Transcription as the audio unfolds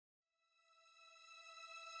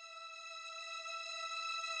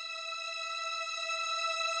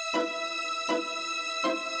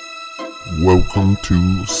Welcome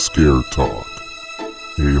to Scare Talk,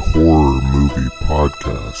 a horror movie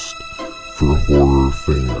podcast for horror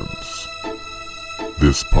fans.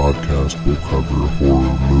 This podcast will cover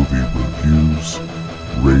horror movie reviews,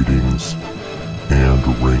 ratings, and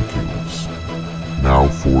rankings. Now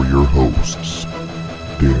for your hosts,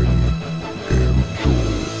 Danny and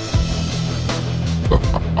Joel.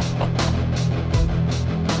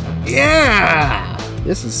 Yeah!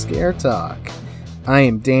 This is Scare Talk. I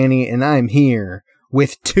am Danny, and I'm here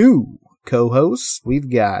with two co-hosts.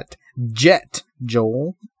 We've got Jet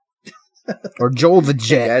Joel, or Joel the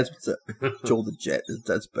Jet. Hey guys, what's up? Joel the Jet,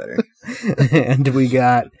 that's better. And we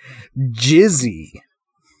got Jizzy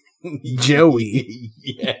Joey.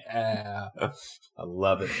 Yeah, I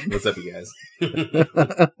love it. What's up, you guys?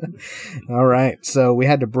 All right, so we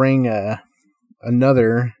had to bring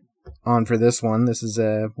another on for this one. This is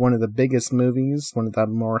one of the biggest movies, one of the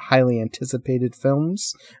more highly anticipated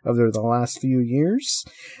films over the last few years.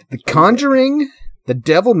 The Conjuring, The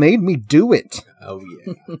Devil Made Me Do It. Oh,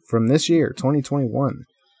 yeah. From this year, 2021.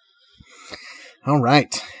 All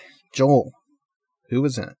right, Joel, who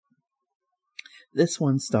was in it? This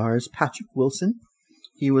one stars Patrick Wilson.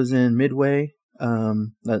 He was in Midway,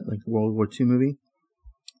 that like World War II movie,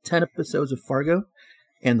 10 episodes of Fargo,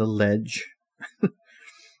 and The Ledge.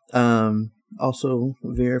 Also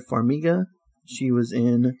Vera Farmiga. She was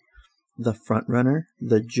in The Frontrunner,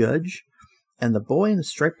 The Judge, and The Boy in the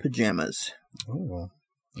Striped Pajamas. Oh,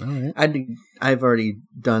 all right. I've already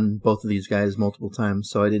done both of these guys multiple times,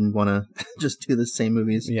 so I didn't want to just do the same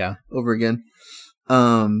movies over again.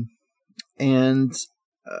 And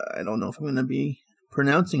I don't know if I'm going to be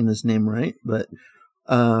pronouncing this name right, but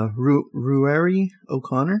Ruari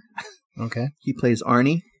O'Connor. Okay. He plays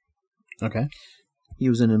Arnie. Okay. He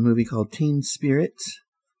was in a movie called Teen Spirit,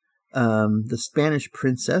 The Spanish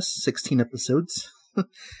Princess, 16 episodes,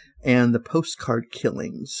 and The Postcard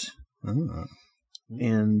Killings. Oh.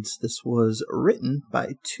 And this was written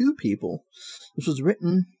by two people. This was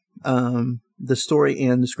written, the story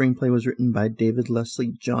and the screenplay was written by David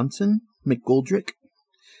Leslie Johnson McGoldrick.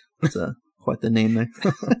 That's quite the name there.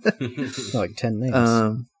 Like 10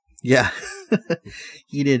 names. Yeah.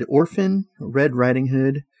 He did Orphan, Red Riding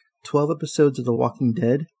Hood, 12 episodes of The Walking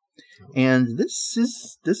Dead, and this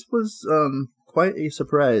was quite a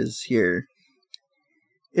surprise here.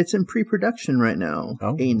 It's in pre-production right now.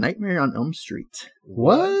 Oh. A Nightmare on Elm Street.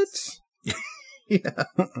 What? Yeah.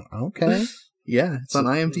 Okay. Yeah, it's on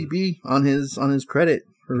IMDb on his credit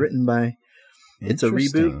for written by. It's a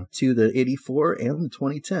reboot to the 84 and the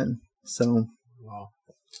 2010. So, Wow.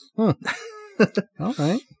 All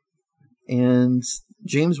right. And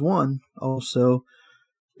James Wan also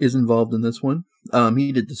is involved in this one.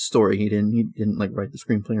 He did the story. He didn't like write the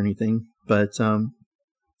screenplay or anything, but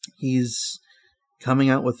he's coming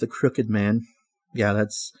out with The Crooked Man. Yeah,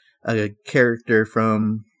 that's a character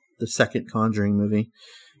from the second Conjuring movie.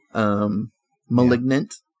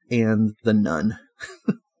 Malignant and The Nun.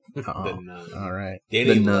 The Nun. All right.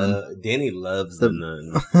 Danny loves The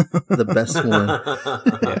Nun. The best one.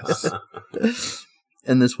 Yes.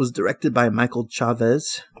 And this was directed by Michael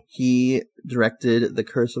Chavez. He directed The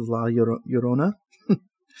Curse of La Llorona,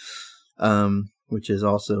 which is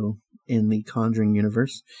also in the Conjuring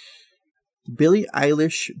universe. Billie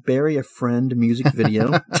Eilish, Bury a Friend music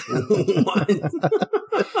video. What?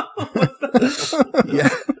 Yeah.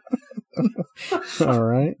 All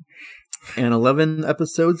right. And 11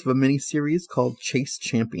 episodes of a miniseries called Chase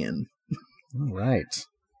Champion. All right.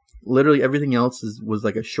 Literally everything else was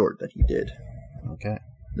like a short that he did. Okay.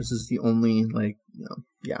 This is the only,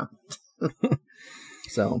 yeah.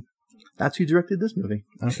 So, that's who directed this movie.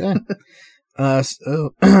 Okay.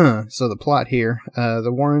 So the plot here,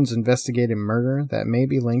 the Warrens investigate a murder that may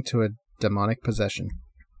be linked to a demonic possession.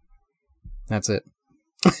 That's it.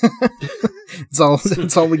 It's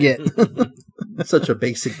all we get. Such a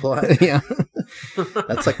basic plot. Yeah.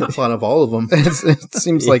 That's like the plot of all of them. It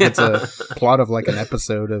seems like it's a plot of like an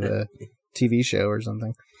episode of a TV show or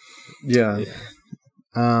something. Yeah.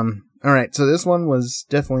 All right, so this one was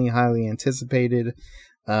definitely highly anticipated.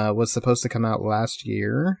 Was supposed to come out last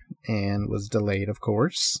year and was delayed, of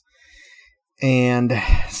course. And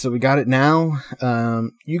so we got it now.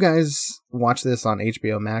 You guys watch this on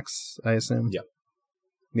HBO Max, I assume? Yep.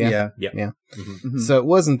 Yeah. Mm-hmm. Mm-hmm. So it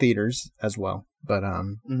was in theaters as well, but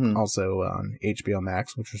Mm-hmm. also on HBO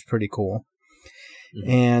Max, which was pretty cool. Mm-hmm.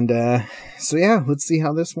 And so yeah, let's see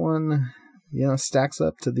how this one stacks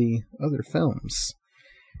up to the other films.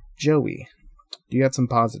 Joey, do you have some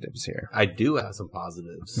positives here? I do have some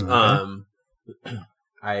positives. Okay.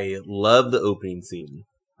 I love the opening scene.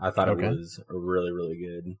 I thought it was really, really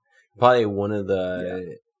good. Probably one of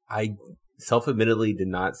the... self-admittedly did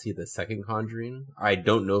not see the second Conjuring. I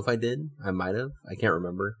don't know if I did. I might have. I can't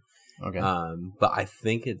remember. Okay. But I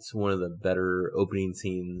think it's one of the better opening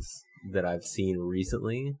scenes that I've seen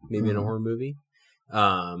recently, maybe in a horror movie.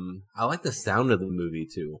 I like the sound of the movie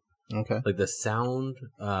too. Okay. Like the sound,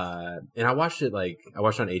 and I watched it on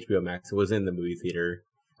HBO Max. It was in the movie theater,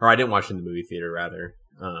 or I didn't watch it in the movie theater rather.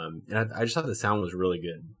 And I just thought the sound was really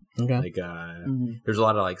good. Okay. Like, there's a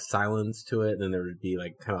lot of like silence to it, and then there would be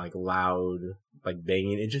like kind of like loud, like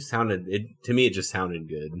banging. It just sounded, to me, it just sounded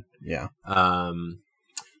good. Yeah.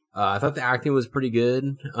 I thought the acting was pretty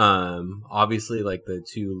good. Obviously, like the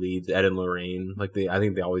two leads, Ed and Lorraine, I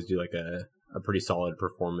think they always do like a pretty solid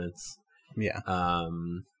performance. Yeah.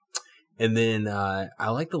 And then I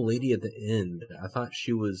like the lady at the end. I thought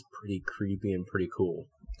she was pretty creepy and pretty cool.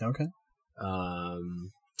 Okay.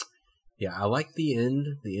 Yeah, I like the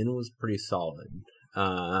end. The end was pretty solid.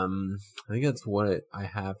 I think that's what I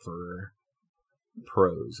have for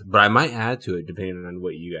pros, but I might add to it depending on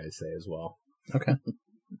what you guys say as well. Okay.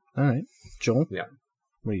 All right. Joel? Yeah.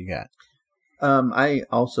 What do you got? I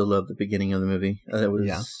also love the beginning of the movie.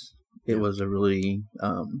 It was a really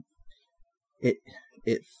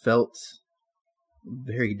it felt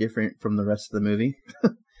very different from the rest of the movie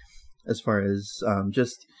as far as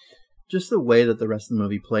just the way that the rest of the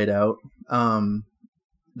movie played out.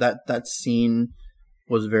 That scene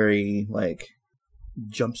was very like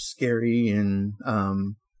jump scary, and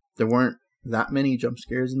there weren't that many jump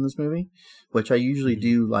scares in this movie, which I usually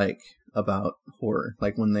do like about horror,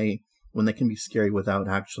 like when they can be scary without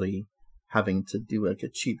actually having to do like a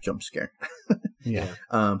cheap jump scare. Yeah.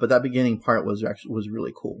 But that beginning part was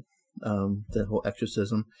really cool. The whole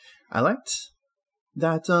exorcism. I liked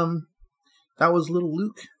that that was little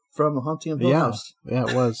Luke from The Haunting of Hill House. Yeah,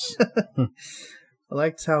 it was. I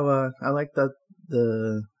liked how I liked that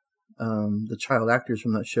the child actors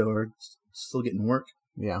from that show are still getting work.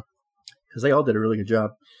 Yeah. Because they all did a really good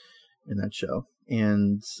job in that show.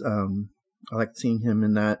 And I liked seeing him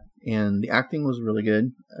in that. And the acting was really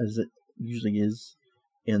good, as it usually is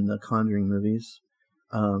in the Conjuring movies.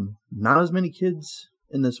 Not as many kids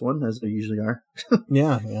in this one as there usually are.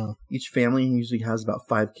 Yeah. Each family usually has about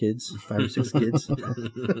 5 or 6 kids.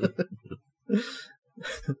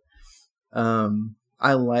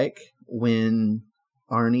 I like when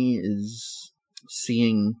Arnie is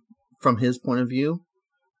seeing from his point of view,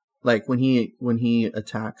 like when he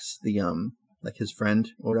attacks the like his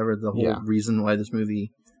friend or whatever, the whole reason why this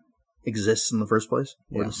movie exists in the first place,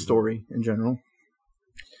 or the story in general.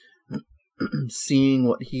 Seeing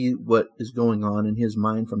what is going on in his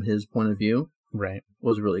mind from his point of view, right,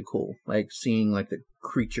 was really cool. Like seeing like the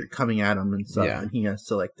creature coming at him and stuff, and he has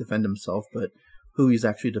to like defend himself, but who he's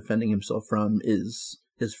actually defending himself from is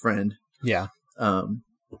his friend. Yeah. And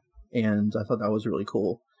I thought that was really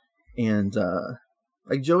cool. And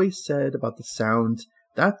like Joey said about the sound,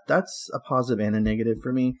 that's a positive and a negative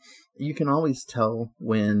for me. You can always tell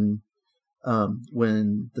when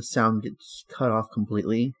the sound gets cut off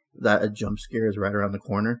completely, that a jump scare is right around the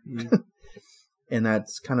corner. And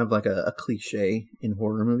that's kind of like a cliche in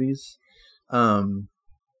horror movies.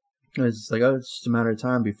 It's like, oh, it's just a matter of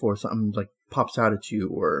time before something like pops out at you,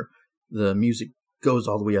 or the music goes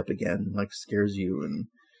all the way up again, like scares you. And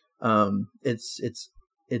it's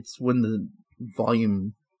when the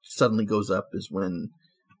volume suddenly goes up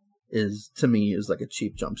to me is like a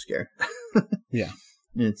cheap jump scare. Yeah.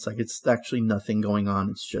 It's like it's actually nothing going on.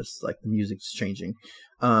 It's just like the music's changing.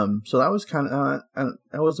 So that was kind of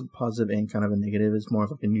that was a positive and kind of a negative. It's more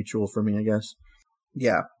of like a neutral for me, I guess.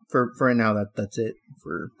 Yeah, for right now that's it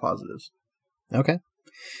for positives. Okay.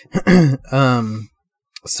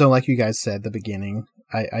 So like you guys said, the beginning,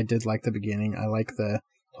 I did like the beginning. I like the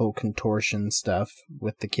whole contortion stuff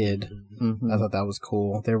with the kid. Mm-hmm. I thought that was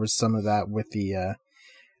cool. There was some of that with the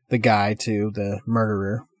guy too, the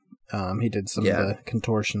murderer. He did some of the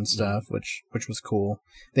contortion stuff, which was cool.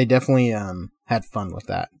 They definitely had fun with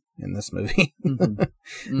that in this movie. Mm-hmm.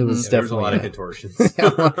 It was there was definitely a lot of contortions. a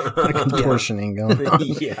lot of contortioning going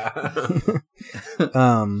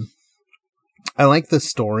on. I like the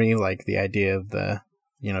story, like the idea of the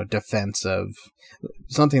defense of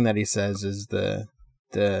something that he says is the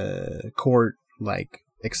court like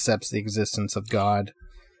accepts the existence of God.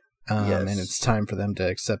 And it's time for them to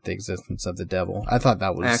accept the existence of the devil. I thought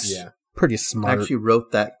that was pretty smart. I actually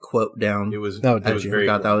wrote that quote down. It was. Oh, I was very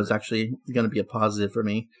forgot that was actually going to be a positive for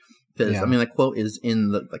me, because I mean that quote is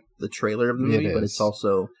in the trailer of the movie, but it's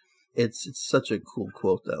also it's such a cool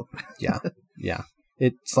quote though. Yeah.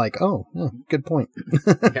 It's like, good point.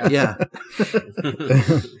 Yeah.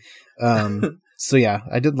 So yeah,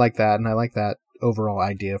 I did like that, and I like that overall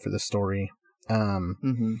idea for the story.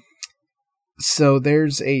 So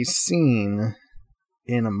there's a scene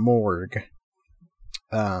in a morgue,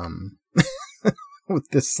 with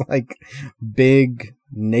this like big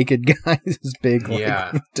naked guy, this big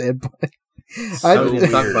like dead body.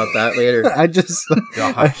 We'll talk about that later. I just,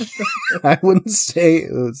 I wouldn't say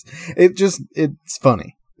it was. It's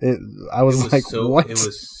funny. I was like, what? It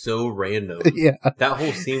was so random. Yeah, that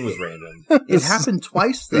whole scene was random. It happened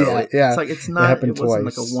twice though. Yeah, It's like it's not. It wasn't twice.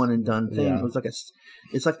 like a one and done thing. Yeah. It was like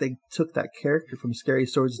it's like they took that character from Scary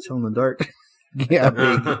Stories to Tell in the Dark. Yeah,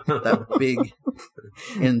 that big,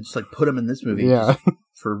 and just like put him in this movie. Yeah.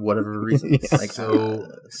 For whatever reason. Yeah. Like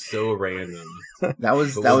so random. That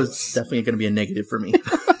was definitely going to be a negative for me.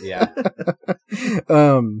 Yeah.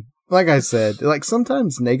 Like I said, like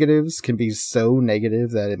sometimes negatives can be so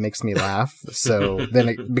negative that it makes me laugh. So then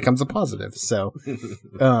it becomes a positive. So,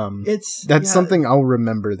 that's something I'll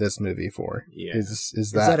remember this movie for. Yeah.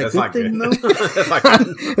 Is that a good thing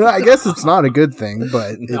though? I guess it's not a good thing,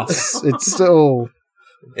 but No. it's still.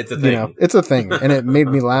 It's a thing. You know, it's a thing, and it made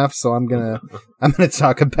me laugh. So I'm gonna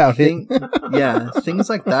talk about it. Yeah, things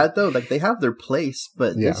like that though, like they have their place,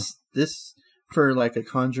 but Yeah. this for like a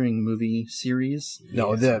Conjuring movie series,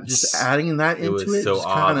 No, just adding that It was into it, so just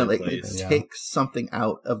kind of oddly like it placed. takes something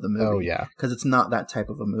out of the movie. Oh yeah, because it's not that type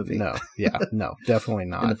of a movie. no, yeah, no, definitely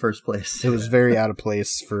in the not. first place. It was very out of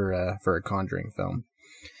place for a Conjuring film.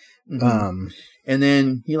 Mhm. And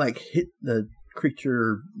then he like hit the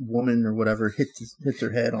creature woman or whatever, hits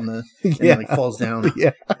her head on the and Yeah. like falls down.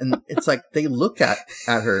 Yeah. And it's like they look at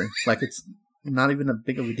her like it's not even a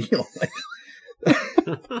big of a deal. Like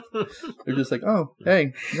they're just like, oh,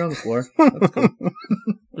 hey, you're on the floor. That's cool.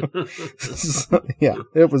 So, yeah,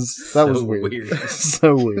 that was weird.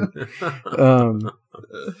 So weird.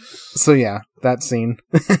 So yeah, that scene.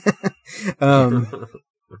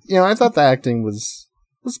 I thought the acting was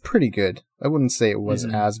pretty good. I wouldn't say it was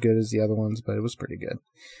as good as the other ones, but it was pretty good.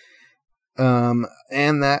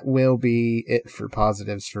 And that will be it for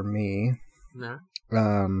positives for me. No.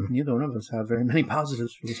 Neither one of us have very many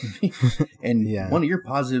positives for this movie. And Yeah. one of your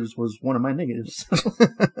positives was one of my negatives.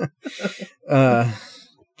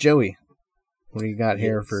 Joey, what do you got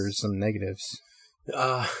here Yes. for some negatives?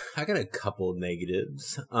 I got a couple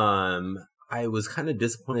negatives. I was kind of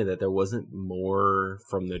disappointed that there wasn't more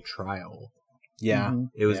from the trial. Yeah. Mhm.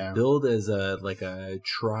 It was Yeah. billed as a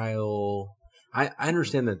trial. I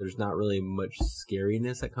understand that there's not really much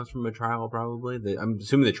scariness that comes from a trial, probably. I'm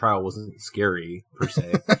assuming the trial wasn't scary, per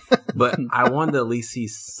se. But I wanted to at least see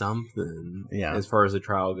something as far as the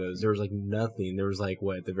trial goes. There was, like, nothing. There was, like,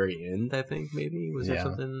 at the very end, I think, maybe? Was there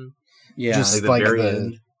something? Yeah. Just the like very the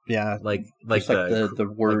end? Yeah. Like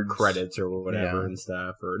the words. like credits or whatever and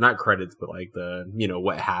stuff. Or not credits, but, like, the,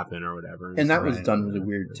 what happened or whatever. And that was Right. done really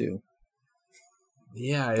weird, too.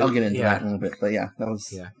 Yeah. I'll get into that in a little bit. But yeah, that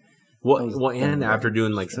was... Yeah. Well, and done after right.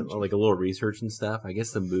 doing like a little research and stuff, I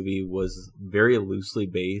guess the movie was very loosely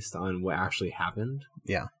based on what actually happened.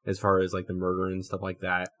 Yeah. As far as like the murder and stuff like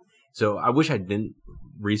that. So I wish I didn't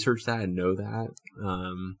research that and know that.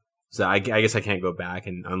 So I guess I can't go back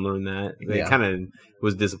and unlearn that. It kind of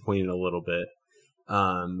was disappointing a little bit.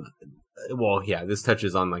 Well, yeah, this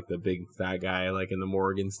touches on like the big fat guy like in the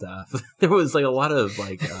morgue and stuff. There was like a lot of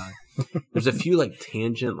like there's a few like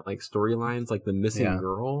tangent like storylines, like the missing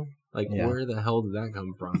girl. Like where the hell did that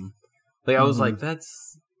come from? Like I was like,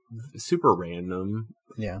 that's super random.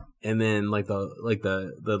 Yeah. And then like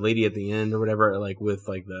the lady at the end or whatever, like with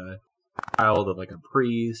like the child of like a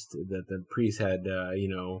priest, that the priest had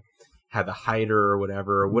had the hider or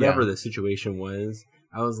whatever the situation was.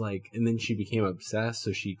 I was like, and then she became obsessed,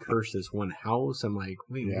 so she cursed this one house. I'm like,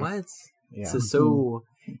 wait, what? Yeah. This is so,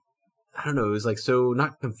 I don't know, it was like so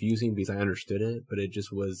not confusing because I understood it, but it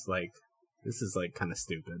just was like, this is like kind of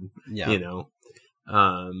stupid. Yeah.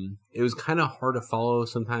 It was kind of hard to follow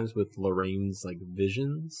sometimes with Lorraine's like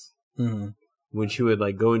visions. Mm-hmm. When she would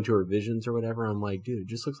like go into her visions or whatever, I'm like, dude, it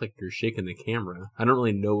just looks like you're shaking the camera. I don't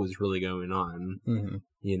really know what's really going on, and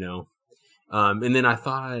then I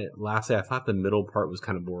thought the middle part was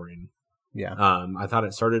kind of boring. Yeah. I thought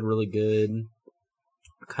it started really good,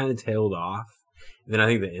 kind of tailed off. And then I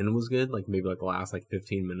think the end was good, like maybe like the last like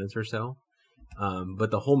 15 minutes or so.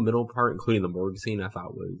 But the whole middle part, including the morgue scene, I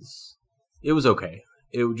thought was okay.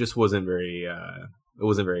 It just wasn't very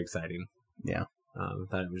exciting. Yeah. I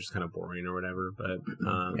thought it was just kind of boring or whatever. But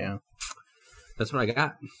that's what I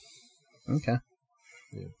got. Okay.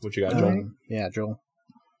 Yeah. What you got, Joel? Yeah, Joel.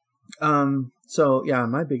 So yeah,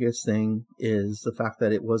 my biggest thing is the fact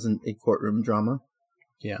that it wasn't a courtroom drama.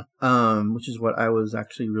 Yeah. Which is what I was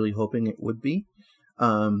actually really hoping it would be.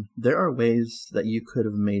 There are ways that you could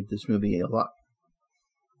have made this movie a lot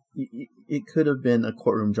it could have been a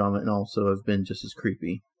courtroom drama and also have been just as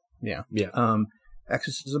creepy. Yeah.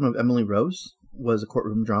 Exorcism of Emily Rose was a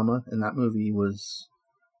courtroom drama, and that movie was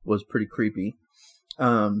pretty creepy.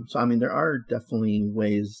 So I mean, there are definitely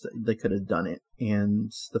ways that they could have done it,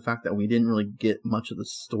 and the fact that we didn't really get much of the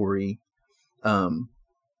story,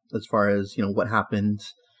 as far as what happened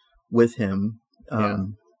with him.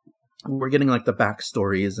 We're getting like the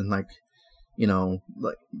backstories and like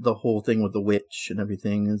the whole thing with the witch and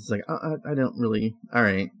everything is like I don't really. All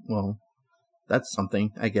right, well, that's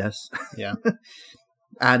something, I guess. Yeah.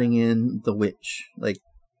 Adding in the witch like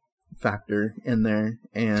factor in there,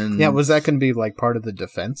 and was that going to be like part of the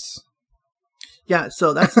defense? Yeah,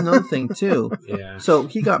 so that's another thing too. Yeah. So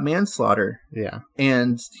he got manslaughter. Yeah.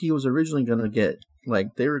 And he was originally going to get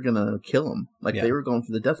like they were going to kill him, like they were going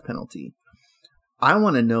for the death penalty. I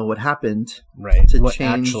want to know what happened, right? To what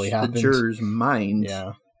change actually happened? The juror's mind,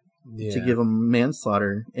 to give him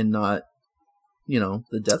manslaughter and not,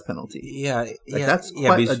 the death penalty. Yeah, that's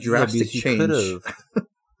quite a drastic change.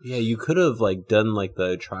 You could have like done like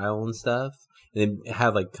the trial and stuff, and then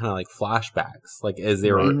have like kind of like flashbacks, like as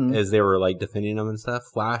they were like defending them and stuff,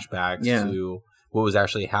 flashbacks to what was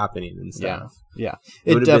actually happening and stuff. Yeah,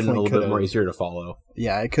 it would have been a little bit more easier to follow.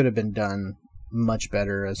 Yeah, it could have been done much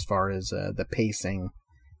better as far as the pacing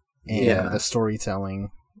and the storytelling.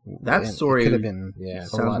 That story could have been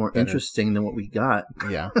sounds more interesting than what we got.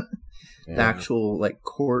 Yeah, the actual like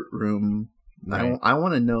courtroom. Right. I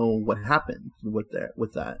want to know what happened with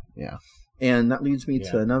that. Yeah, and that leads me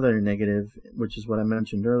to another negative, which is what I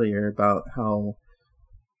mentioned earlier about how.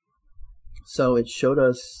 So it showed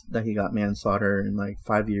us that he got manslaughter and like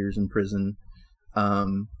 5 years in prison,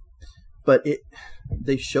 but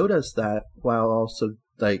they showed us that while also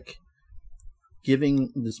like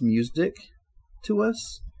giving this music to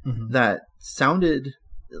us that sounded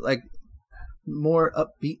like more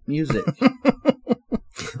upbeat music.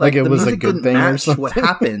 Like it was a good thing or something. What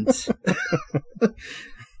happened?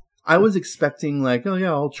 I was expecting like, oh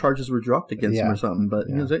yeah, all charges were dropped against him or something, but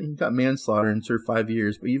he got manslaughter and served 5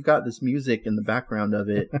 years. But you've got this music in the background of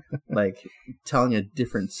it, like telling a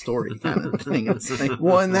different story kind of thing. It's like,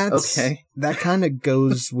 well, and that's okay. That kind of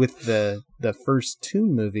goes with the first two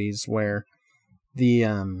movies where the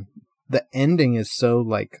ending is so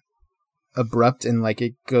like abrupt and like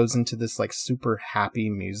it goes into this like super happy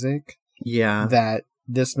music. Yeah, that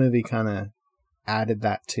this movie kind of added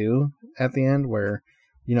that too at the end where,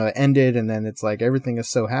 it ended and then it's like everything is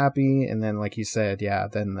so happy. And then, like you said,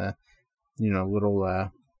 then the, little, I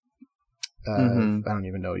don't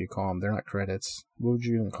even know what you call them. They're not credits. What would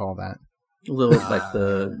you even call that? A little like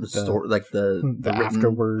the story, like the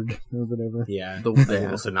afterword or whatever. Yeah. The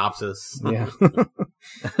little synopsis. Yeah.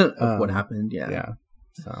 of what happened. Yeah. Yeah.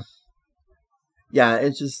 So. Yeah.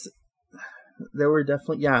 It's just, there were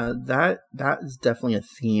definitely that is definitely a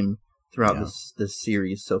theme throughout this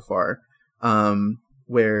series so far,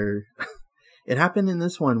 where it happened in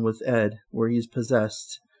this one with Ed where he's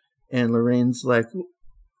possessed and Lorraine's like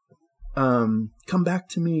come back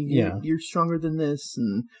to me, you're stronger than this,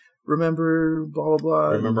 and remember blah blah blah,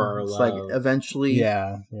 remember our it's love. like eventually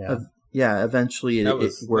eventually it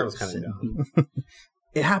works. That was kind of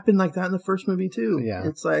it happened like that in the first movie too.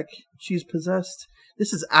 It's like she's possessed.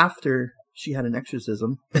 This is after she had an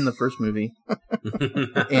exorcism in the first movie.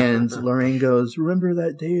 And Lorraine goes, remember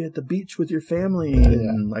that day at the beach with your family?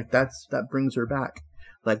 And like that brings her back.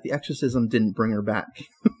 Like the exorcism didn't bring her back,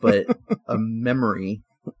 but a memory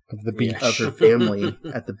of the beach of her family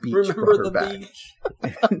at the beach brought her back.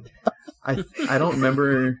 I don't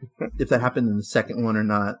remember if that happened in the second one or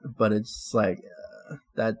not, but it's like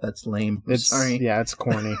that's lame. Sorry. Yeah, it's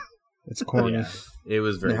corny. It's corny. Yeah, it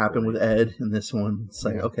was very. It happened corny. with Ed in this one. It's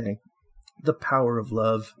like okay. The power of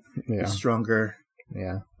love is stronger.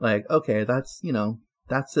 Yeah. Like, okay, that's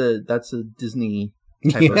a Disney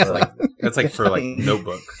type of like that's like for like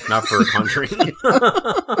Notebook, not for Conjuring.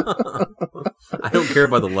 I don't care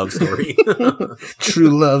about the love story. True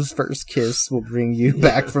love's first kiss will bring you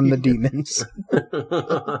back from the demons.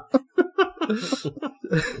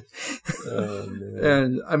 Oh,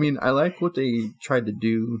 and I mean, I like what they tried to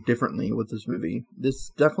do differently with this movie. This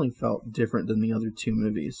definitely felt different than the other two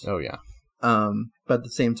movies. Oh yeah. But at the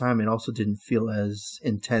same time, it also didn't feel as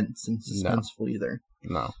intense and suspenseful either.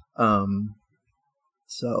 No.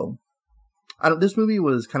 So, this movie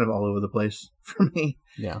was kind of all over the place for me.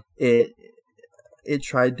 Yeah. It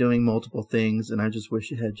tried doing multiple things, and I just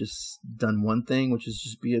wish it had just done one thing, which is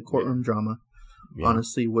just be a courtroom drama. Yeah.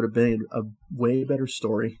 Honestly, would have been a way better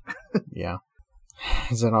story. Yeah.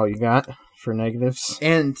 Is that all you got for negatives?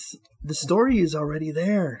 And the story is already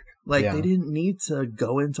there. Like, Yeah. they didn't need to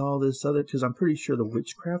go into all this other, because I'm pretty sure the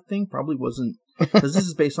witchcraft thing probably wasn't, because this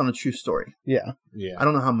is based on a true story. Yeah. Yeah. I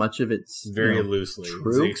don't know how much of it's Very loosely.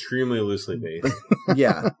 true. It's extremely loosely based.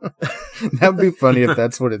 Yeah. That would be funny if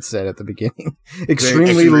that's what it said at the beginning.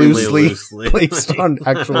 Extremely loosely based on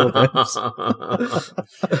actual events.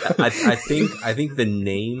 I think the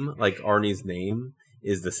name, like Arnie's name,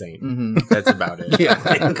 is the same. Mm-hmm. That's about it. Yeah.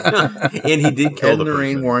 And he did kill Ed the and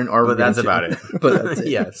Lorraine person, Warren are but that's related, about it. But that's it.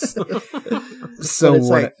 Yes. So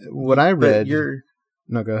But it's what I read... You're...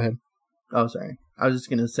 No, go ahead. Oh, sorry. I was just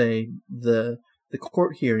going to say the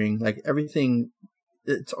court hearing, like, everything,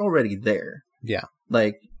 it's already there. Yeah.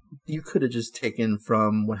 Like, you could have just taken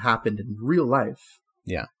from what happened in real life.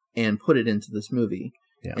 Yeah. And put it into this movie.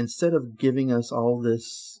 Yeah. Instead of giving us all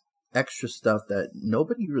this extra stuff that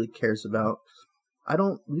nobody really cares about.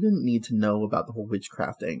 We didn't need to know about the whole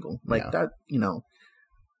witchcraft angle. Like, that,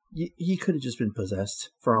 he could have just been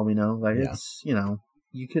possessed for all we know. Like, it's,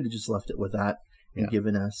 you could have just left it with that and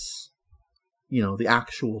given us, the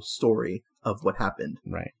actual story of what happened.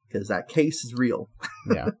 Right. Because that case is real.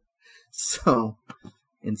 Yeah. So,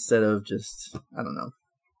 instead of just, I don't know.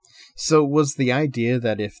 So was the idea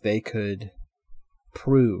that if they could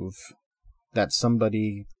prove that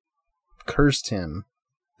somebody cursed him,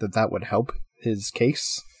 that would help his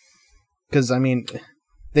case? Because, I mean,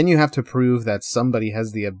 then you have to prove that somebody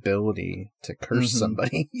has the ability to curse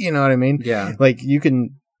somebody. You know what I mean? Yeah. Like, you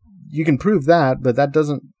can prove that, but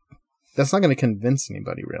that's not going to convince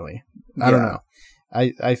anybody, really. I don't know.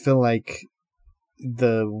 I feel like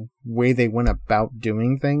the way they went about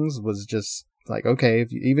doing things was just like, okay,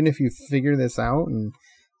 even if you figure this out, and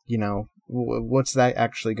what's that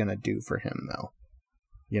actually going to do for him, though?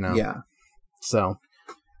 Yeah. So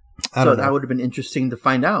I don't know. That would have been interesting to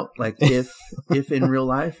find out. Like, if in real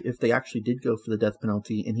life, if they actually did go for the death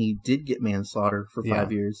penalty and he did get manslaughter for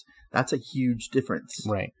 5 years, that's a huge difference.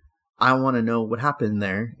 Right. I want to know what happened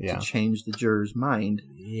there Yeah. to change the juror's mind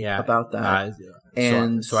about that.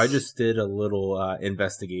 So I just did a little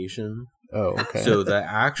investigation. Oh, okay. So the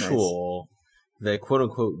actual, the quote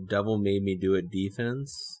unquote devil made me do it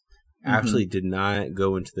defense actually did not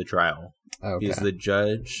go into the trial. Okay. Because the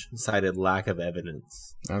judge cited lack of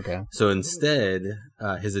evidence. Okay. So instead,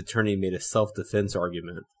 his attorney made a self-defense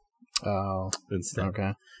argument. Oh. Instead.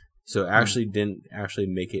 Okay. So it actually didn't actually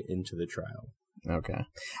make it into the trial. Okay.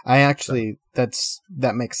 I actually, that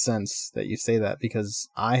makes sense that you say that, because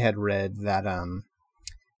I had read that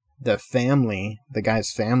the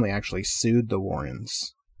guy's family actually sued the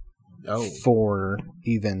Warrens for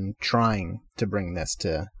even trying to bring this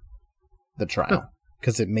to the trial,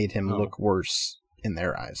 because it made him look worse in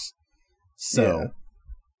their eyes. So,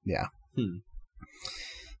 yeah.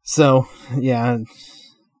 So, yeah,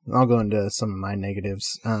 I'll go into some of my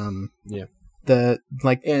negatives. Sorry.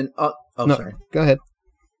 Go ahead.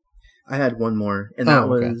 I had one more, and that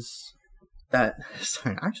was that.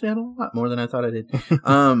 Sorry, I actually had a lot more than I thought I did.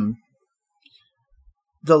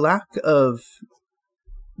 The lack of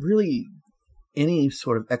really any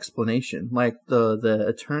sort of explanation, like the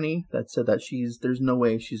attorney that said that there's no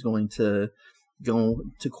way she's going to go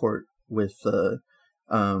to court with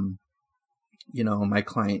my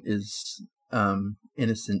client is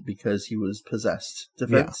innocent because he was possessed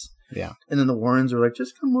defense. Yeah. And then the Warrens are like,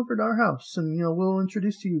 just come over to our house and, we'll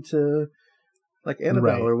introduce you to like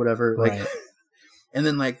Annabelle or whatever. Like, and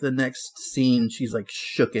then like the next scene, she's like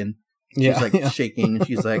shooken. She's like shaking, and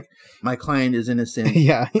she's like, my client is innocent.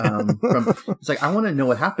 It's like, I want to know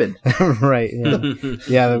what happened. Right. Yeah.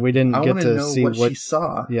 Yeah. We didn't get to see what she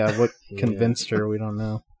saw. Yeah. What convinced her. We don't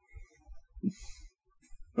know.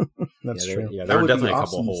 That's true. Yeah. There were definitely a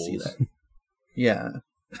couple holes. To see that. Yeah.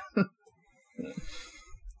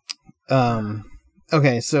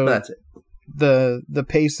 Okay, so that's it. The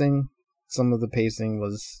pacing, some of the pacing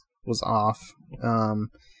was off. I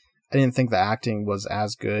didn't think the acting was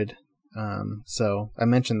as good. So I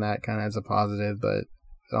mentioned that kind of as a positive, but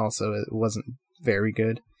also it wasn't very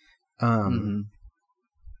good. Her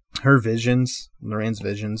visions, Lorraine's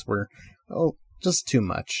visions, were just too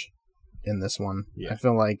much in this one. I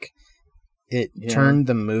feel like it turned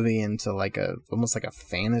the movie into like almost like a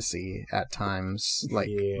fantasy at times, like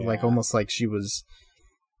almost like she was,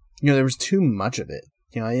 there was too much of it.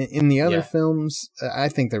 In the other films, I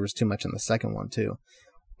think there was too much in the second one too,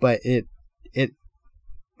 but it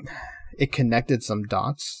connected some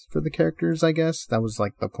dots for the characters, I guess. That was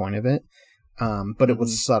like the point of it. But it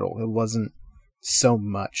was subtle. It wasn't so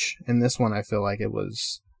much. In this one, I feel like it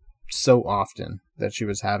was so often that she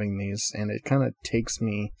was having these, and it kind of takes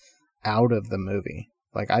me out of the movie.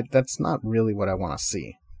 Like, that's not really what I want to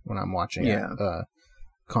see when I'm watching a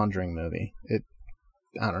Conjuring movie.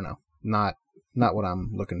 I don't know, not what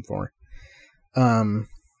I'm looking for.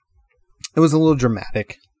 It was a little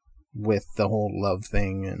dramatic with the whole love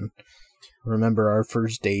thing and remember our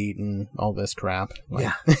first date and all this crap. Like,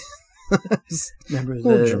 yeah. Remember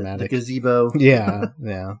the gazebo? Yeah,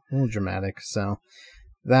 a little dramatic. So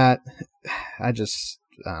that I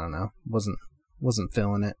don't know, wasn't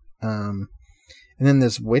feeling it. And then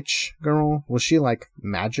this witch girl, was she like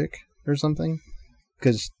magic or something?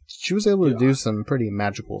 Because she was able to do some pretty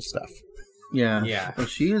magical stuff. Yeah. Yeah. Well,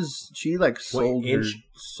 she like sold her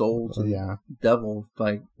soul to the devil.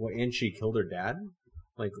 Like, what? And she killed her dad.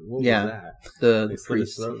 Like, what was that? The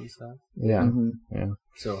priest and stuff. Yeah. Mm-hmm. Yeah.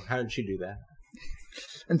 So how did she do that?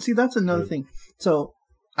 And see, that's another thing. So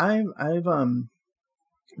I've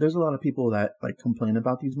there's a lot of people that like complain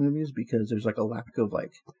about these movies because there's like a lack of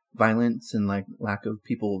like violence and like lack of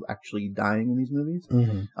people actually dying in these movies.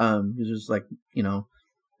 Mm-hmm. It's just like, you know,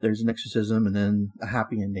 there's an exorcism and then a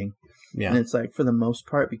happy ending. Yeah. And it's like, for the most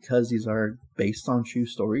part, because these are based on true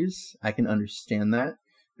stories, I can understand that,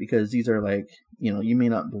 because these are like, you know, you may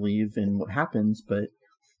not believe in what happens, but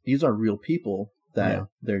these are real people that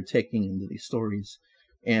they're taking into these stories.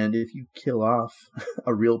 And if you kill off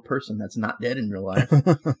a real person that's not dead in real life,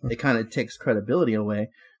 it kind of takes credibility away.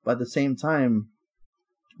 But at the same time,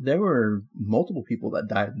 there were multiple people that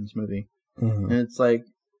died in this movie. Mm-hmm. And it's like,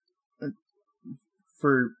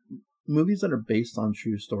 for movies that are based on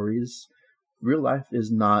true stories, real life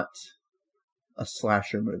is not a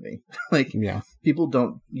slasher movie. Like, people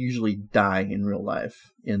don't usually die in real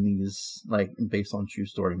life in these, like, based on true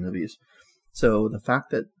story movies. So the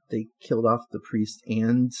fact that they killed off the priest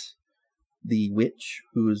and the witch,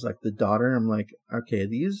 who is like the daughter, I'm like, okay,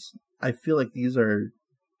 I feel like these are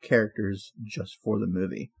characters just for the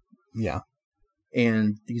movie. Yeah.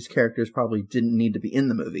 And these characters probably didn't need to be in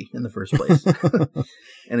the movie in the first place.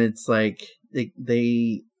 And it's like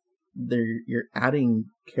you're adding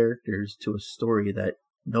characters to a story that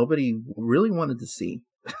nobody really wanted to see.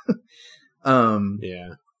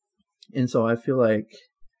 Yeah. And so I feel like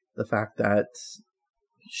the fact that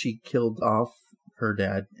she killed off her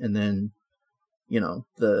dad and then, you know,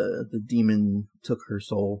 the demon took her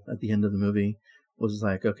soul at the end of the movie was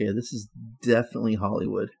like, okay, this is definitely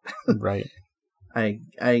Hollywood. Right.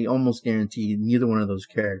 I almost guarantee neither one of those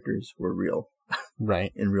characters were real.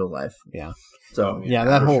 Right. In real life. Yeah. So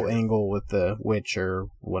that whole angle with the witch or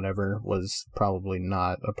whatever was probably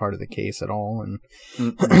not a part of the case at all, and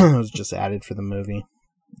it was just added for the movie.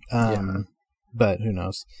 But who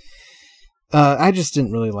knows? I just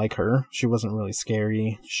didn't really like her. She wasn't really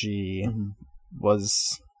scary. She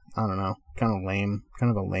was, I don't know, kind of lame, kind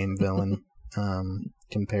of a lame villain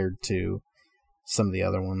compared to some of the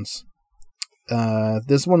other ones.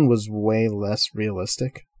 This one was way less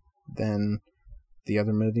realistic than the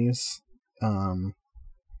other movies.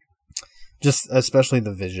 Just especially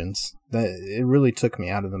the visions. It really took me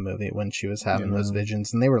out of the movie when she was having those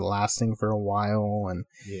visions, and they were lasting for a while, and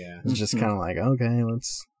it was just kind of like, okay,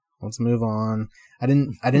 let's move on. I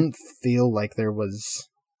didn't feel like there was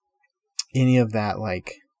any of that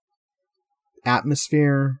like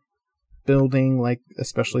atmosphere building, like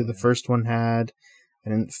especially the first one had. I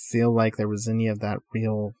didn't feel like there was any of that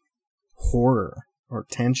real horror or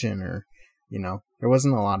tension, or, you know, there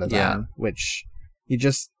wasn't a lot of that, which you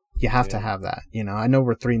have to have that. You know, I know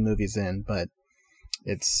we're 3 movies in, but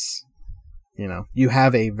it's, you know, you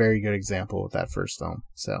have a very good example with that first film.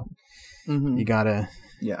 So you gotta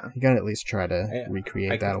at least try to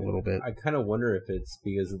recreate that a little bit. I kind of wonder if it's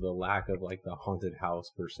because of the lack of like the haunted house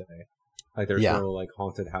per se. Like there's no like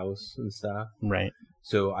haunted house and stuff. Right.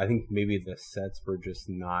 So I think maybe the sets were just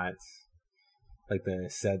not, like the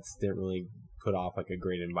sets didn't really put off like a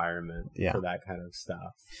great environment for that kind of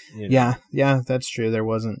stuff. You know? Yeah, that's true. There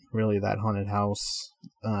wasn't really that haunted house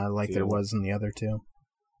like there was in the other 2.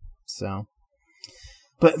 So,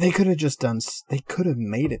 but they could have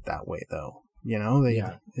made it that way though. You know,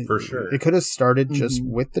 for sure. It could have started just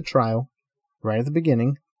with the trial right at the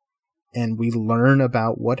beginning, and we learn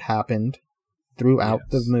about what happened throughout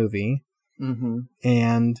the movie,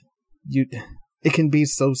 and it can be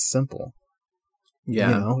so simple. You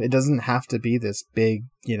know, it doesn't have to be this big,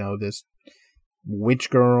 you know, this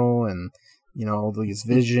witch girl and, you know, all these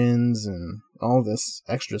visions and all this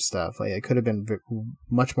extra stuff. Like, it could have been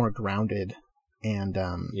much more grounded and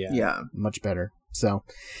much better. So,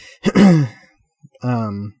 I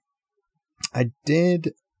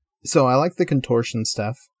like the contortion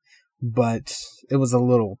stuff, but it was a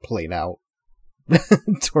little played out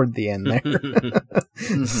toward the end there.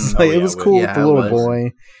 Mhm. Like, it was cool with the little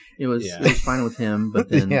boy. It was fine with him, but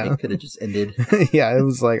then Yeah. it could have just ended. Yeah, it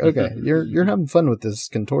was like, okay, you're having fun with this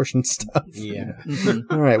contortion stuff. Yeah. Mhm.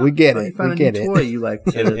 All right, we get Oh, it. you found We a get new it. toy you like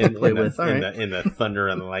to play with. All right. in the thunder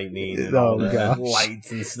and lightning and Oh, all the gosh.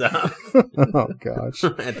 lights and stuff Oh gosh.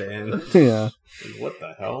 at the end. Yeah. What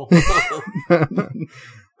the hell?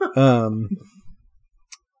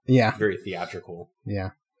 Yeah. Very theatrical.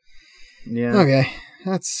 Yeah. Yeah. Okay.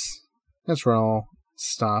 That's where I'll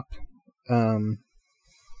stop.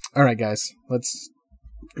 All right, guys. Let's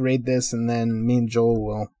grade this, and then me and Joel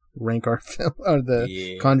will rank our film or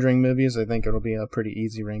the Conjuring movies. I think it'll be a pretty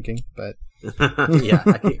easy ranking, but Yeah,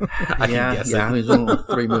 I can guess yeah. it. There's only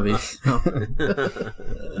 3 movies.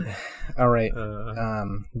 all right.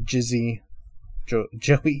 Jizzy,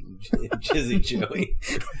 Joey. Jizzy Joey.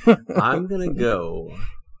 I'm gonna go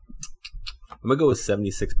with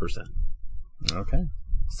 76%. Okay.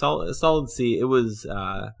 Solid C. It was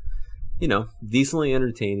decently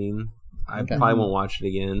entertaining. I Okay. probably won't watch it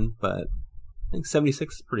again, but I think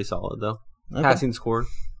 76 is pretty solid though. Okay. Passing score.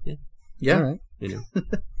 Yeah. All right. Yeah.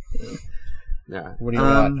 What do you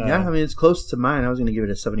got? Yeah, I mean, it's close to mine. I was going to give it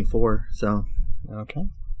a 74, so. Okay.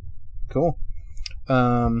 Cool.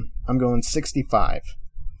 I'm going 65.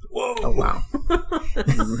 Whoa. Oh, wow.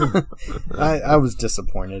 I was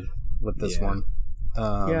disappointed with this Yeah. one.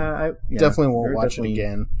 Yeah, Definitely won't you're watch it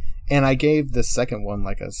again. And I gave the second one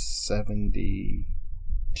like a 72.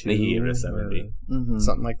 I think you gave it a 70. Mhm.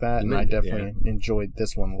 Something like that. And I Yeah. definitely enjoyed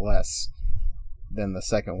this one less than the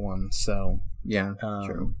second one. So, Yeah,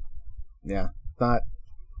 true. yeah,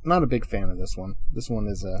 not a big fan of this one. This one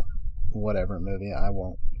is a whatever movie. I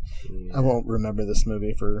won't remember this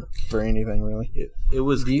movie for anything really. It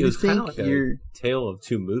was Do you kind of think like you're- a tale of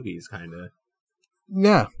two movies, kind of.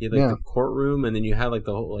 Yeah, You had the courtroom, and then you had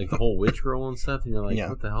the whole witch girl and stuff, and you're like, Yeah.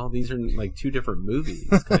 what the hell? These are like two different movies,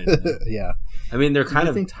 kind of. yeah. I mean, they're kind you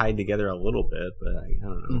of think- tied together a little bit, but I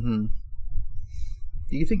don't know. Mm-hmm.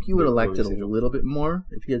 Do you think you would have liked it a Maybe. little bit more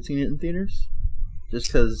if you had seen it in theaters? Just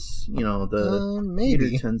because, the Maybe.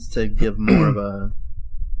 theater tends to give more of a...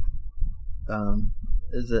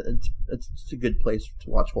 it's a good place to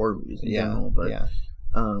watch horror movies in general, but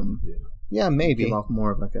yeah, maybe. give off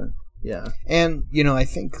more of like a... Yeah. And, I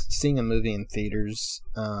think seeing a movie in theaters,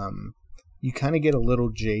 you kind of get a little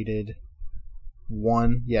jaded.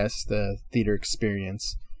 One, yes, the theater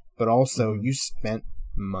experience, but also you spent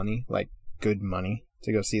money, like good money,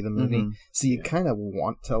 to go see the movie. Mhm. So you kind of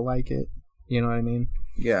want to like it. You know what I mean?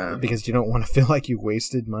 Yeah. Because you don't want to feel like you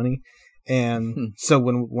wasted money. And so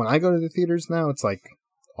when I go to the theaters now, it's like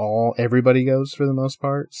everybody goes for the most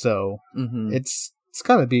part. So Mm-hmm. it's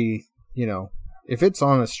gotta be, if it's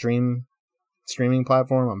on a streaming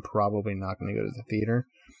platform, I'm probably not going to go to the theater.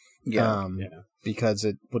 Yeah. Because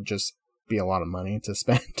it would just be a lot of money to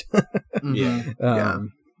spend. Mhm. Yeah. Yeah.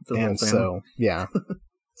 For the whole And family. so, yeah.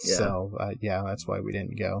 Yeah. So, that's why we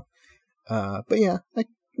didn't go. But yeah, I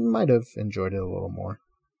might have enjoyed it a little more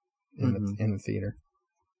in the theater.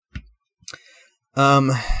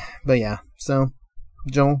 But yeah, so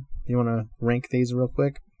Joel, you want to rank these real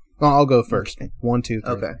quick? Well, I'll go first. Okay. 1, 2,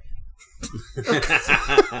 3. Okay.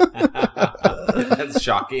 That's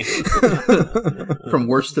shocking. From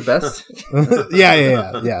worst to best?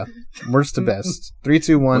 yeah. Worst to best. 3,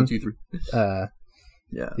 2, 1. 1, 2, 3.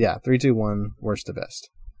 Yeah. 3, 2, 1. Worst to best.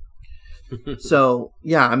 So,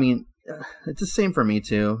 yeah, I mean, it's the same for me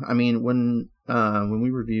too. I mean, when we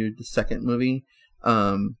reviewed the second movie,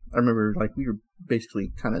 I remember we were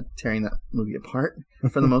basically kind of tearing that movie apart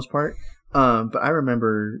for the most part. But I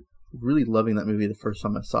remember really loving that movie the first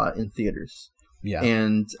time I saw it in theaters. Yeah.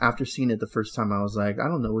 And after seeing it the first time, I was like, I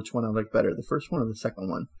don't know which one I like better, the first one or the second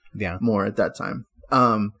one. Yeah. More at that time.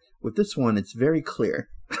 With this one, it's very clear.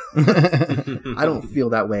 I don't feel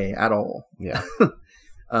that way at all. Yeah.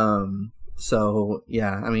 So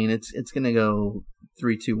yeah, I mean, it's gonna go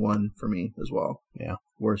 3, 2, 1 for me as well. Yeah.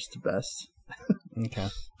 Worst to best. Okay.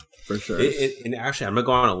 For sure. And actually, I'm gonna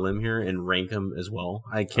go on a limb here and rank them as well.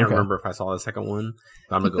 I can't remember if I saw the second one,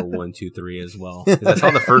 but I'm gonna go 1, 2, 3 as well. 'Cause I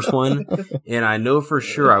saw the first one, and I know for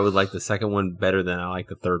sure I would like the second one better than I like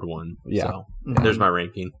the third one. Yeah. So there's my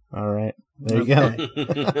ranking. All right. There you go.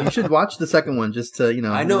 You should watch the second one just to,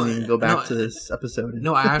 I know. and go back to this episode.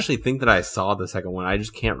 No, I actually think that I saw the second one. I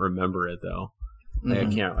just can't remember it though. I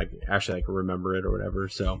can't actually remember it or whatever.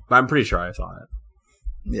 So, but I'm pretty sure I saw it.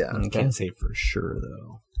 Yeah. I can't say for sure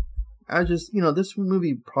though. I just, this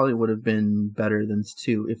movie probably would have been better than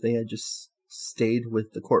 2 if they had just stayed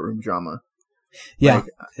with the courtroom drama. Yeah.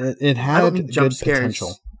 It had I don't mean good jump scares.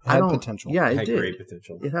 potential. It had potential. Yeah, It it had did. great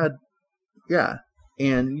potential. It had, yeah.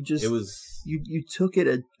 and you just It was you took it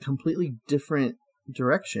a completely different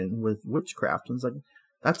direction with witchcraft. And it's like,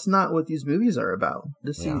 that's not what these movies are about.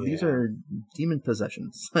 These are demon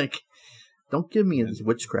possessions. Like, don't give me this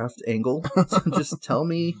witchcraft angle. Just tell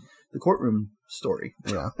me the courtroom story.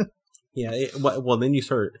 Yeah. Yeah. Well, then you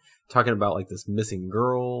start talking about like this missing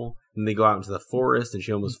girl, and they go out into the forest, and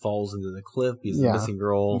she almost falls into the cliff because the missing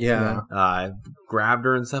girl grabbed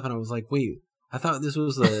her and stuff. And I was like, wait, I thought this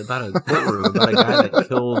was about a courtroom, about a guy that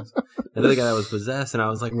killed another guy that was possessed. And I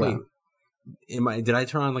was like, wait, did I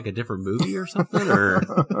turn on like a different movie or something? Or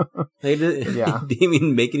it didn't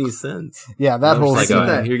even make any sense. Yeah, that whole like,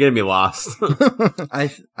 scene. you're gonna be lost. I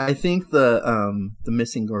think the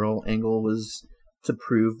missing girl angle was to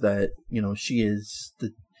prove that, you know, she is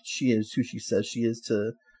who she says she is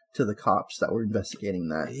to the cops that were investigating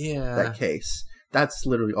that case. That's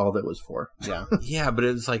literally all that was for. Yeah. Yeah, but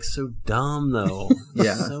it was like so dumb though.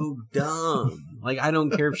 Yeah. So dumb. Like, I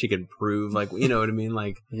don't care if she could prove, like, you know what I mean?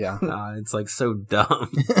 Like, it's like so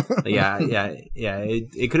dumb. Yeah.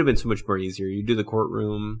 It could have been so much more easier. You do the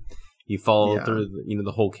courtroom, you follow through,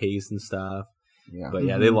 the whole case and stuff. Yeah. But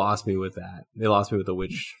they lost me with that. They lost me with the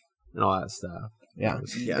witch and all that stuff. Yeah.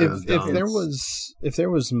 If there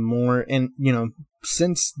was more, and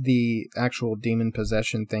since the actual demon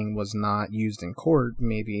possession thing was not used in court,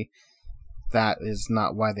 maybe that is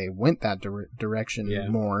not why they went that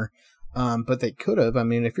direction more. But they could have. I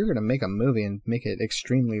mean, if you're going to make a movie and make it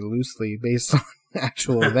extremely loosely based on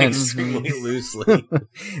actual events, extremely loosely,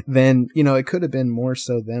 then it could have been more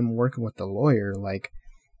so them working with the lawyer, like.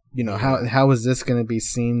 How is this going to be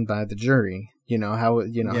seen by the jury?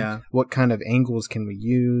 What kind of angles can we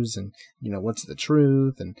use, and what's the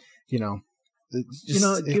truth, and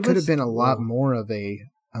it could have been a lot more of a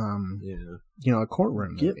a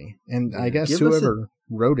courtroom movie, and I guess whoever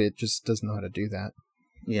wrote it just doesn't know how to do that.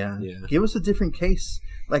 Yeah, give us a different case.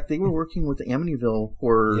 Like, they were working with the Amityville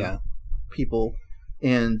horror people,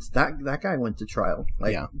 and that guy went to trial.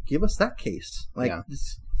 Like, give us that case. Like.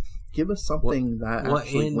 Give us something that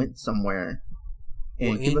actually went somewhere,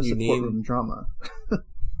 and give us a courtroom drama.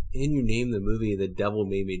 And you name the movie "The Devil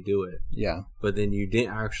Made Me Do It." Yeah, but then you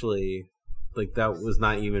didn't actually, like, that was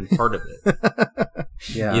not even part of it.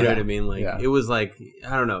 You know what I mean? Like, it was like,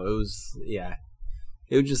 I don't know. It was it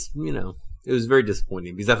was just it was very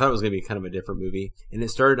disappointing because I thought it was going to be kind of a different movie, and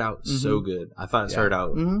it started out so good. I thought it started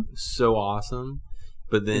out so awesome,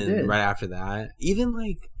 but then right after that,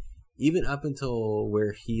 even up until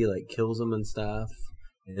where he like kills him and stuff,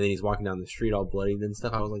 and then he's walking down the street all bloodied and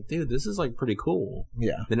stuff, I was like, dude, this is like pretty cool.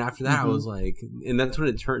 Yeah. Then after that, I was like, and that's when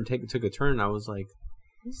it took a turn. And I was like,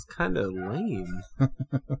 this is kind of lame.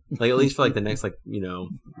 Like, at least for like the next like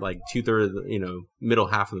 2/3, middle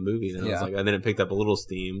half of the movie. And I was like, and then it picked up a little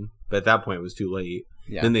steam, but at that point it was too late.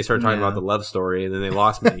 Yeah. Then they started talking about the love story, and then they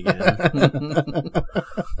lost me again. It's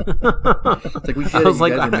like, we get it, you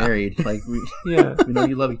guys are married. Like, we know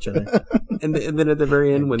you love each other. And then at the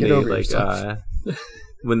very end, when they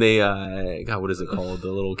God, what is it called?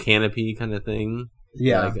 The little canopy kind of thing.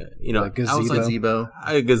 Yeah, like gazebo.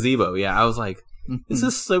 A gazebo. Yeah, I was like, this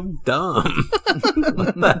is so dumb.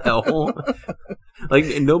 What the hell? Like,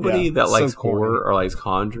 nobody that likes horror or likes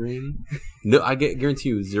Conjuring. No, I guarantee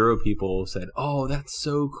you, 0 people said, "Oh, that's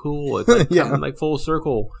so cool." It's like coming like full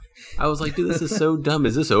circle. I was like, dude, this is so dumb.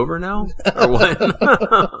 Is this over now or what?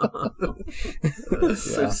 It's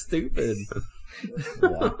so stupid.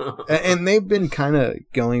 And they've been kind of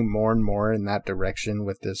going more and more in that direction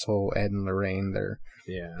with this whole Ed and Lorraine,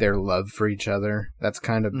 their love for each other. That's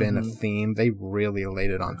kind of been a theme. They really laid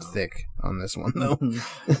it on thick on this one, though.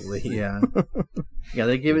 Yeah,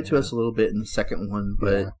 they gave it to us a little bit in the second one,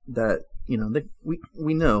 but that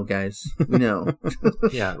we know, guys, we know.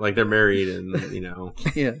 Yeah, like they're married, and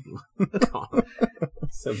yeah,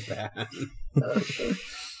 so bad.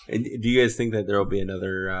 And do you guys think that there will be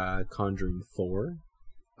another Conjuring 4?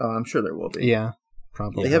 I'm sure there will be. Yeah,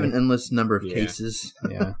 probably. They have an endless number of cases.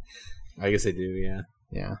 Yeah, I guess they do. Yeah.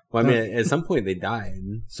 Yeah. Well, I mean, at some point they died,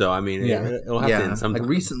 so I mean, it'll have to end sometime. Like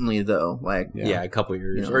recently, though, a couple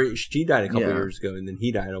years, or she died a couple years ago, and then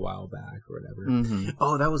he died a while back, or whatever. Mm-hmm.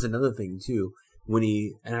 Oh, that was another thing too. When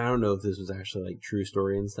and I don't know if this was actually like true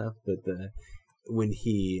story and stuff, but when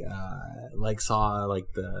he saw like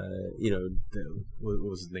what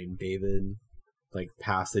was his name, David, like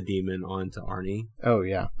pass the demon on to Arnie. Oh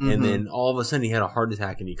yeah, and then all of a sudden he had a heart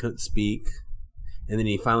attack and he couldn't speak. And then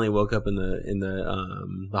he finally woke up in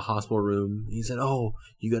the hospital room. He said, "Oh,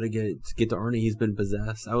 you got to get to Arnie. He's been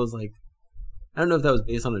possessed." I was like, I don't know if that was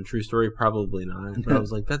based on a true story. Probably not. But I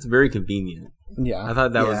was like, that's very convenient. Yeah, I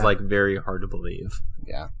thought that was like very hard to believe.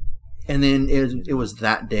 Yeah, And then it was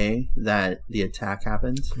that day that the attack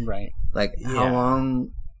happened. Right. Like, how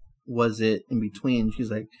long was it in between?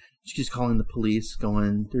 She's calling the police,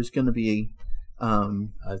 going, "There's going to be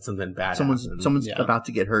something bad. Someone's about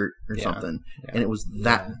to get hurt or something." Yeah. And it was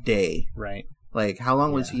that day. Right. Like, how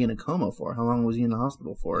long was he in a coma for? How long was he in the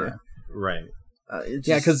hospital for? Yeah. Right.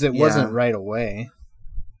 Because it wasn't right away.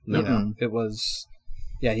 No. You know, it was.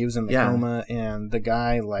 Yeah, he was in the coma, and the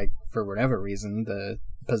guy, like, for whatever reason, the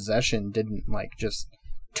possession didn't, like, just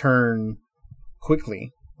turn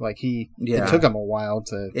quickly. Like, it took him a while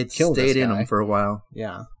to kill this guy. It stayed in him for a while.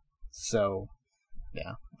 Yeah. So,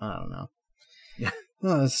 I don't know. Yeah.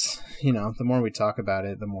 Well, the more we talk about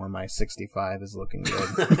it, the more my 65 is looking good.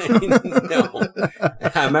 No.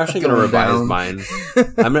 I'm actually going to revise mine.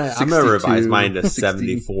 I'm going to revise mine to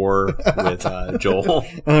 74 with Joel.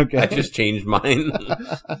 Okay. I just changed mine.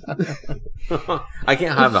 I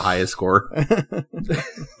can't have the highest score.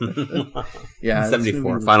 Yeah.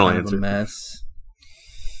 74. Final answer. A mess.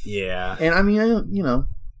 Yeah. And I mean,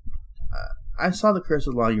 I saw The Curse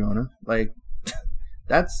of La Llorona. Like,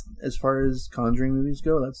 that's, as far as Conjuring movies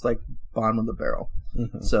go, that's like bottom of the barrel.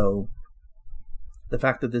 Mm-hmm. So the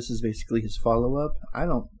fact that this is basically his follow-up, I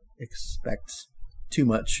don't expect too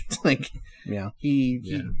much. Like,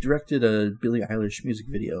 he directed a Billie Eilish music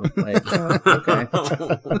video. Like, okay.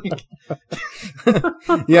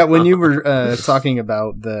 Yeah, when you were talking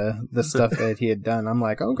about the stuff that he had done, I'm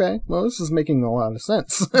like, okay, well, this is making a lot of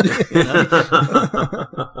sense.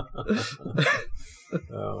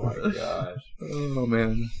 Oh my gosh. Oh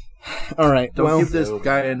man. All right. Don't give this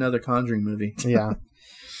guy another Conjuring movie. Yeah.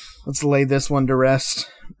 Let's lay this one to rest.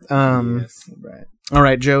 Yes. Right. All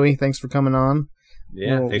right, Joey, thanks for coming on.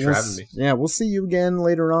 Yeah, thanks for having me. Yeah, we'll see you again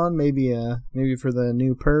later on, maybe for the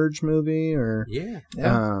new Purge movie or we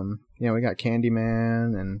got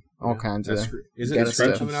Candyman and all kinds of Is it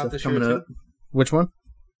Scream coming out this year too? Which one?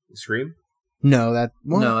 Scream? No,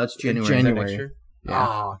 that's January. January. Next year? Yeah.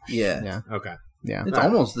 Oh, yeah. Okay. Yeah. It's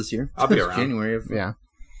almost this year. I'll be around. January of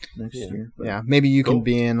next year. But. Yeah, maybe you can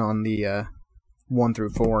be in on the 1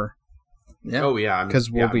 through 4. Yeah. Oh yeah, because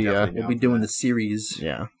we'll be doing the series.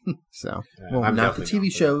 Yeah. So not the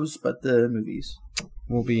TV shows, but the movies.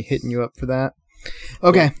 We'll be hitting you up for that.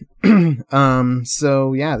 Okay.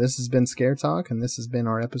 So yeah, this has been Scare Talk, and this has been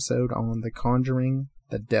our episode on The Conjuring.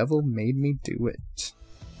 The Devil Made Me Do It.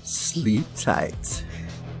 Sleep tight.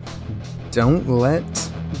 Don't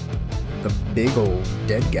let the big old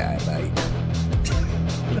dead guy bite.